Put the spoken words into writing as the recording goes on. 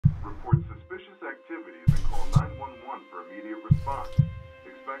spot.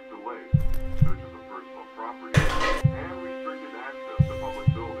 Expect delays, searches of personal property, and restricted access to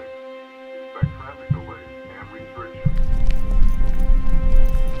public buildings. Expect traffic delays and restrictions.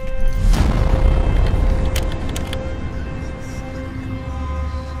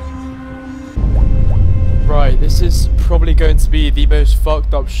 Right, this is probably going to be the most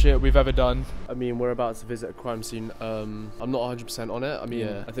fucked up shit we've ever done. I mean, we're about to visit a crime scene. I'm not 100% on it. I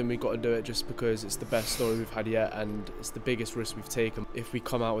mean, I think we got to do it just because it's the best story we've had yet and it's the biggest risk we've taken. If we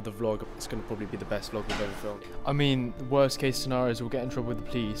come out with a vlog, it's going to probably be the best vlog we've ever filmed. I mean, worst case scenario is we'll get in trouble with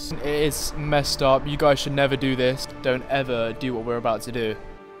the police. It is messed up. You guys should never do this. Don't ever do what we're about to do.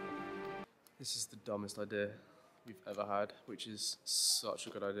 This is the dumbest idea we've ever had, which is such a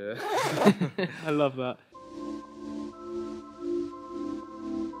good idea. I love that.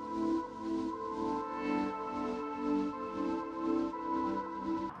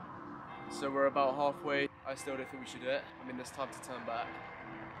 So we're about halfway. I still don't think we should do it. I mean, there's time to turn back.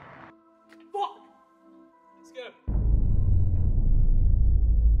 Fuck! Let's go.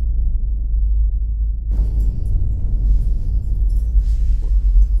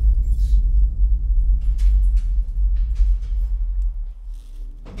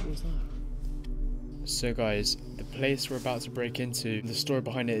 What was that? So guys, the place we're about to break into, the story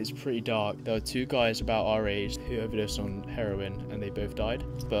behind it is pretty dark. There were two guys about our age who overdosed on heroin and they both died.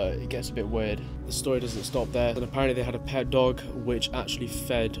 But it gets a bit weird. The story doesn't stop there. And apparently they had a pet dog which actually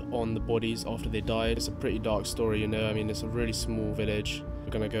fed on the bodies after they died. It's a pretty dark story, you know. I mean, it's a really small village.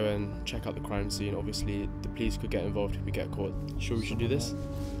 We're gonna go and check out the crime scene. Obviously, the police could get involved if we get caught. Sure we should do this?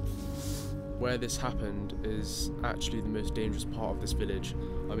 Where this happened is actually the most dangerous part of this village.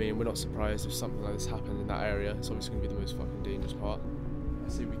 I mean, we're not surprised if something like this happened in that area. It's obviously going to be the most fucking dangerous part. I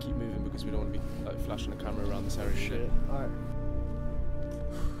say we keep moving because we don't want to be like flashing a camera around this area. Shit. Alright.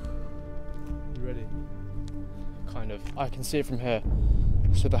 You ready? Kind of. I can see it from here.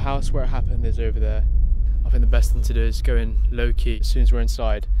 So the house where it happened is over there. I think the best thing to do is go in low key as soon as we're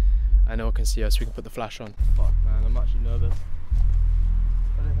inside and no one can see us. We can put the flash on. Fuck man, I'm actually nervous.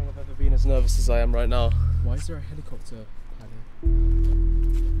 I don't think I've ever been as nervous as I am right now. Why is there a helicopter pad here?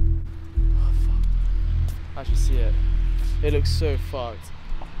 Oh fuck. I actually see it. It looks so fucked.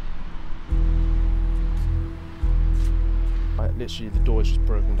 Like, literally the door is just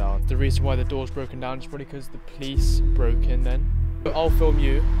broken down. The reason why the door's broken down is probably because the police broke in then. But I'll film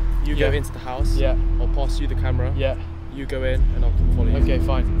you. You go into the house. Yeah. I'll pass you the camera. Yeah. You go in and I'll come follow you. Okay,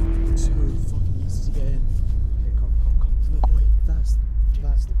 fine. It's so fucking easy to get in. Okay, come. Look, wait, that's the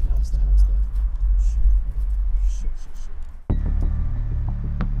house there. Shit.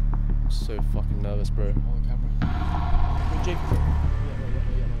 I'm so fucking nervous, bro. On camera. Wait, Jake. Yeah.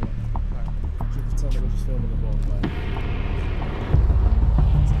 Right. Jake, pretend that we're just filming the vlog, right?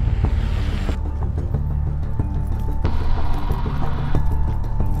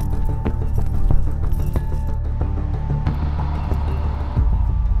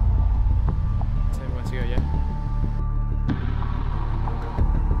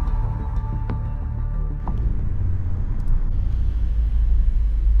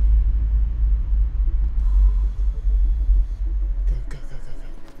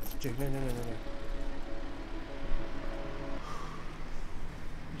 Jake, no.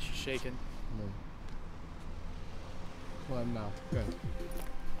 She's shaking. No. Come on now, go.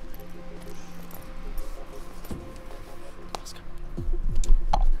 Let's go.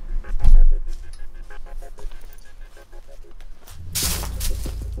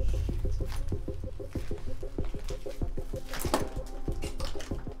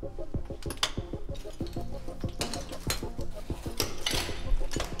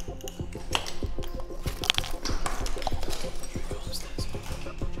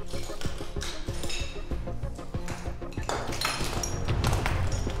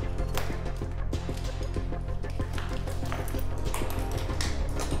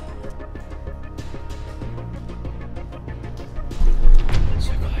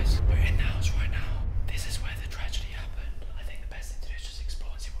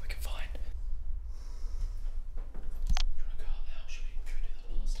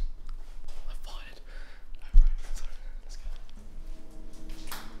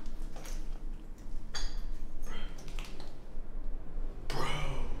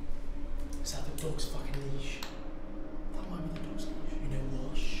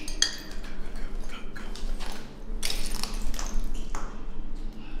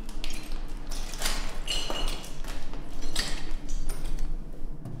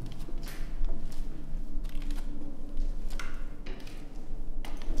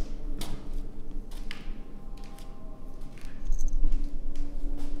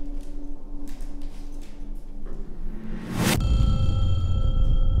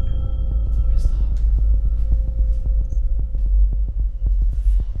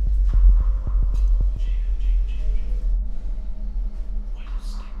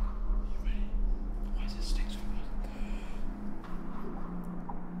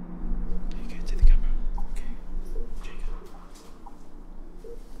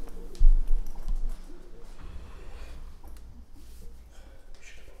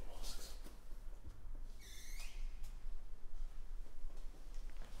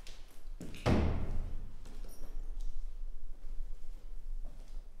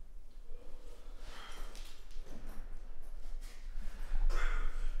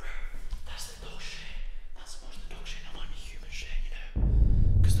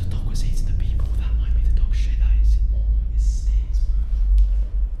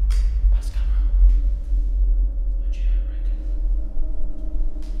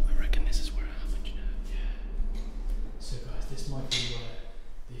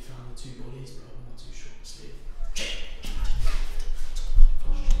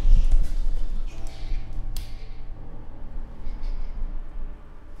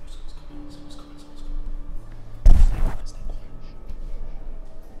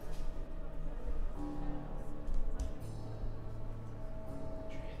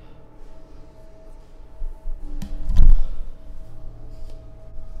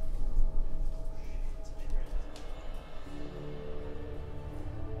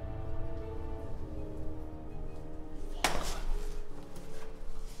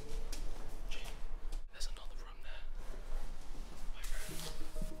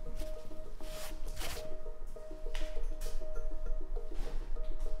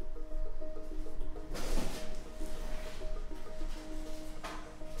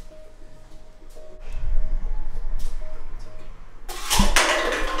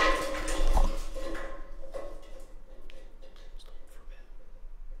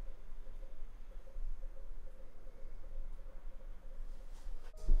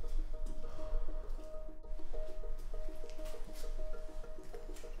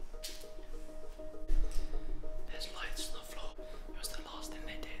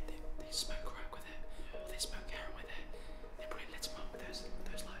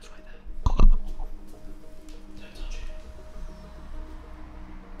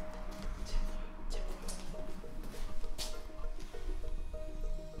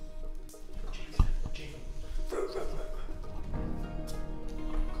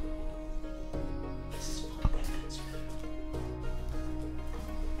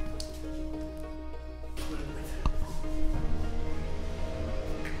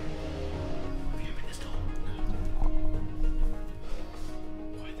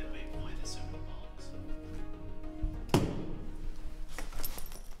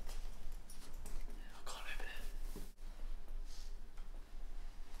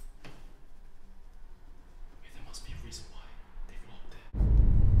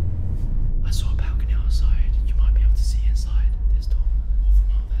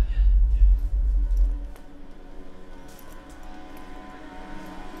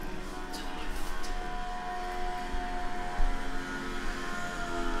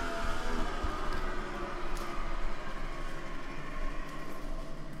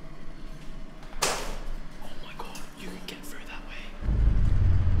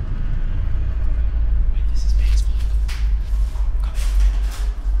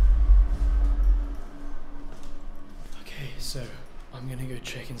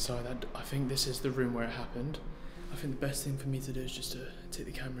 check inside. I think this is the room where it happened. I think the best thing for me to do is just to take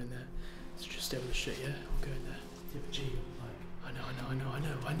the camera in there. So just stay with the shit, yeah? I'll go in there. Yeah, but G, like... I know. I don't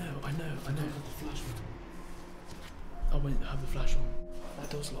have the flash on. I won't have the flash on. That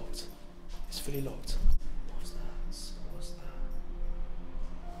door's locked. It's fully locked. What's that? What's that?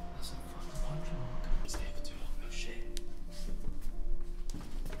 That's a fucking punch mark. It's there for too long, no shit.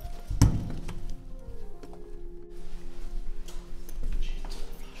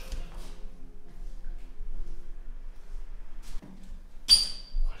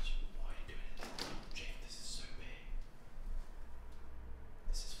 Why are you doing it? Jake, this is so big.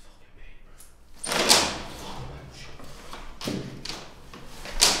 This is fucking big, bro. Oh, man, shit.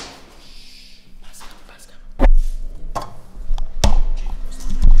 Pass camera. Jake, what's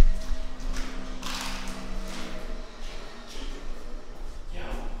that? Yo.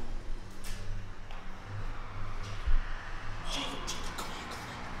 Jake, come on.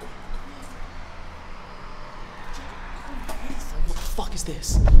 What the fuck is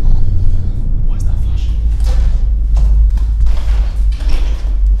this? Why is that flashing?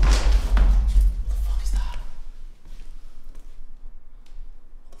 What the fuck is that?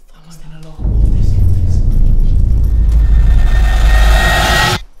 What the fuck is that? Alarm? What is this?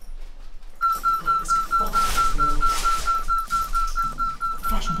 Bro, let's get fucked.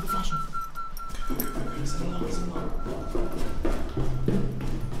 Flash on, put the flash on. Go. It's an alarm,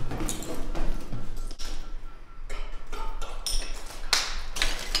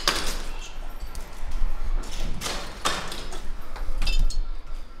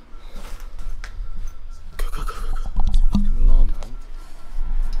 Fucking alarm, man.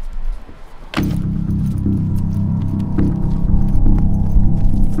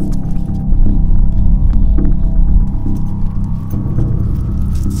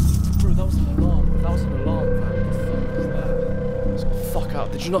 Bro, that was an alarm. That was an alarm, man. What the fuck is that? Let's get the fuck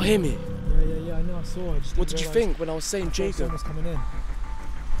out. Did you not hear me? Yeah, I know, I saw. What did you think when I was saying Jacob? Someone was coming in.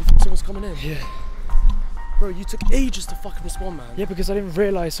 You think someone's coming in? Yeah. Bro, you took ages to fucking respond, man. Yeah, because I didn't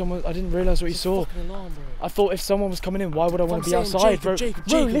realise what you It's a saw. fucking alarm, bro. I thought if someone was coming in, why would I want to be I'm saying outside, bro? Jacob,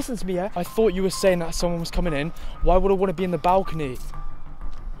 Bro, Jacob. listen to me, yeah? I thought you were saying that someone was coming in. Why would I want to be in the balcony?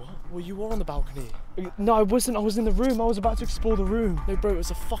 What? Well, you were on the balcony. No, I wasn't. I was in the room. I was about to explore the room. No, bro,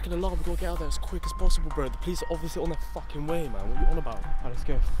 it's a fucking alarm. We gotta get out there as quick as possible, bro. The police are obviously on their fucking way, man. What are you on about? Alright, let's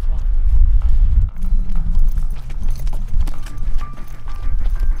go.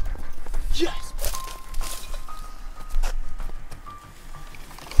 Yes!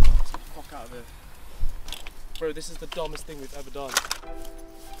 Let's get the fuck out of here. Bro, this is the dumbest thing we've ever done.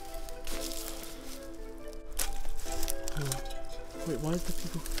 Wait, why is the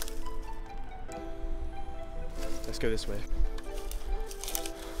people... Let's go this way.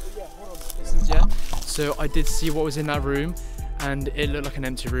 Yeah, hold on. Listen, yeah? So I did see what was in that room, and it looked like an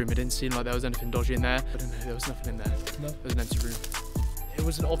empty room. It didn't seem like there was anything dodgy in there. I don't know, there was nothing in there. No? It was an empty room. It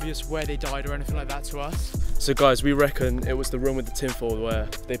wasn't obvious where they died or anything like that to us. So guys, we reckon it was the room with the tinfoil where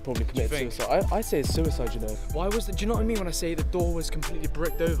they probably committed think? suicide. I say it's suicide, you know. Why was the... Do you know what I mean when I say the door was completely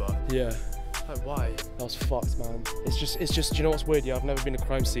bricked over? Yeah. Like, why? That was fucked, man. It's just, you know what's weird? Yeah, I've never been to a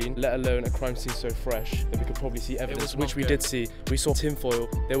crime scene, let alone a crime scene so fresh that we could probably see evidence, which we did see. We saw tinfoil,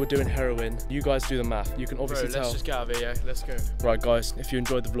 they were doing heroin. You guys do the math. You can obviously tell. Let's just get out of here, yeah? Let's go. Right, guys, if you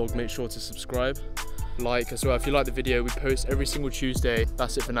enjoyed the vlog, make sure to subscribe. Like as well. If you like the video, we post every single Tuesday.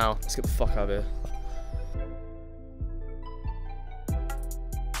 That's it for now. Let's get the fuck out of here.